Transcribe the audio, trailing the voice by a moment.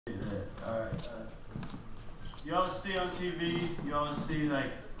Alright, you always see on TV, you always see like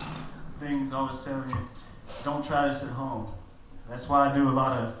things always telling you, don't try this at home. That's why I do a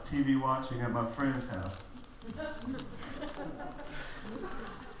lot of TV watching at my friend's house.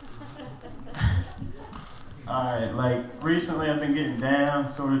 Alright, like recently I've been getting down,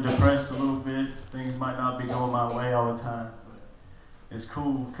 sort of depressed a little bit. Things might not be going my way all the time. It's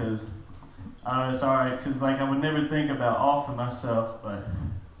cool because, I don't know, it's alright because like I would never think about offing myself, but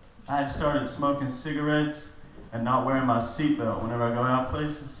I had started smoking cigarettes and not wearing my seatbelt whenever I go out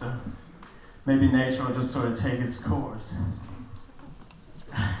places, so maybe nature will just sort of take its course.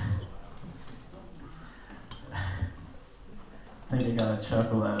 I think I got a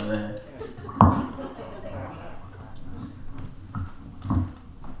chuckle out of that.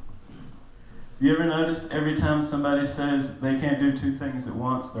 You ever noticed every time somebody says they can't do two things at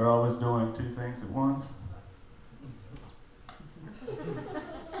once, they're always doing two things at once?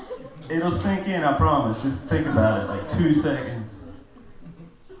 It'll sink in, I promise. Just think about it, like 2 seconds.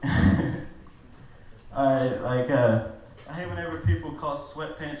 Alright, like, I hate whenever people call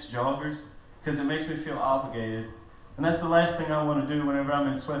sweatpants joggers, because it makes me feel obligated. And that's the last thing I want to do whenever I'm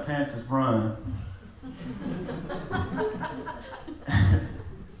in sweatpants is run. I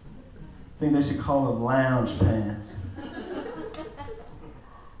think they should call them lounge pants.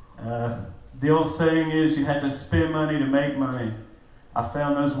 The old saying is you had to spend money to make money. I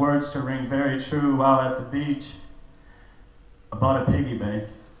found those words to ring very true while at the beach. I bought a piggy bank.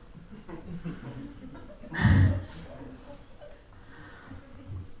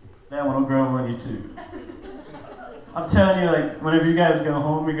 That one will grow on you too. I'm telling you, like, whenever you guys go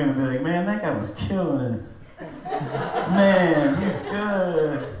home, you're gonna be like, man, that guy was killing it. Man, he's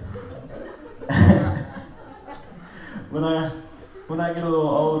good. When I get a little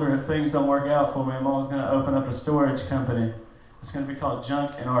older, if things don't work out for me, I'm always going to open up a storage company. It's going to be called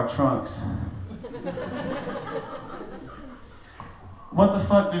Junk in Our Trunks. What the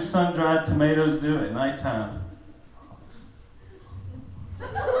fuck do sun-dried tomatoes do at nighttime?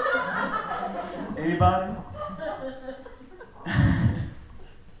 Anybody?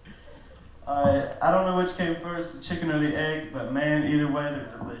 Alright, I don't know which came first, the chicken or the egg, but man, either way,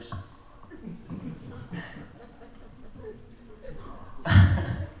 they're delicious.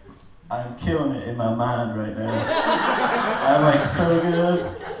 I'm killing it in my mind right now. I'm like so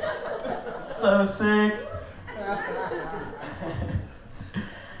good, so sick.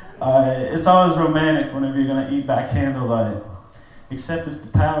 It's always romantic whenever you're gonna eat by candlelight, except if the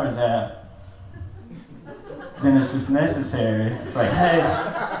power's out. Then it's just necessary. It's like, hey,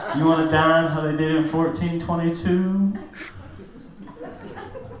 you want to dine how they did in 1422?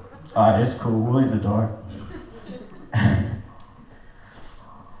 Alright, it's cool. We'll in the dark.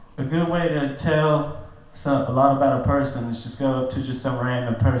 A good way to tell a lot about a person is just go up to just some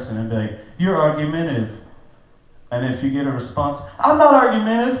random person and be like, you're argumentative. And if you get a response, I'm not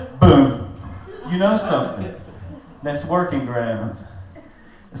argumentative, boom, you know something. That's working grounds.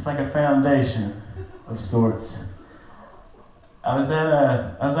 It's like a foundation of sorts. I was at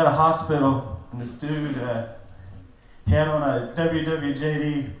a hospital and this dude, he had on a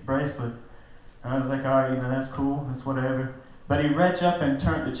WWJD bracelet. And I was like, alright, you know, that's cool, that's whatever. But he reached up and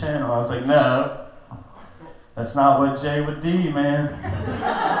turned the channel. I was like, no, that's not what J would do, man.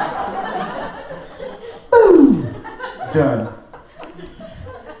 Boom! Done.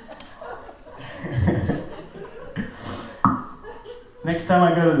 Next time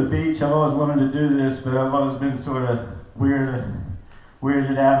I go to the beach, I've always wanted to do this, but I've always been sort of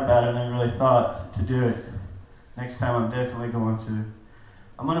weirded out about it and never really thought to do it. Next time I'm definitely going to.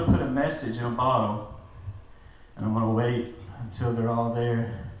 I'm going to put a message in a bottle, and I'm going to wait until they're all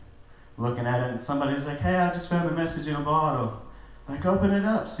there looking at it, and somebody's like, hey, I just found a message in a bottle. Like, open it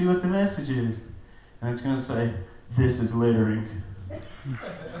up, see what the message is. And it's going to say, this is littering.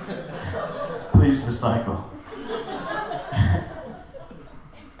 Please recycle.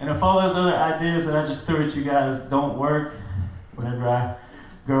 And if all those other ideas that I just threw at you guys don't work, whenever I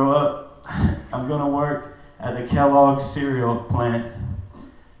grow up, I'm going to work at the Kellogg cereal plant.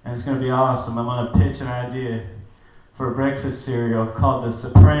 And it's going to be awesome. I'm going to pitch an idea for a breakfast cereal called The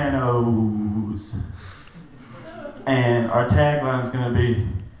Sopranos. And our tagline is going to be,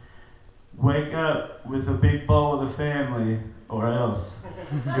 wake up with a big bowl of the family, or else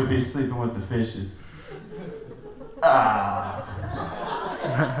you'll be sleeping with the fishes. Ah.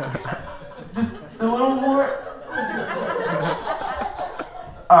 Just a little more.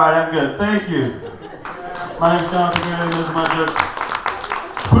 Alright, I'm good. Thank you. My name's Jonathan Graley. Those are my jokes.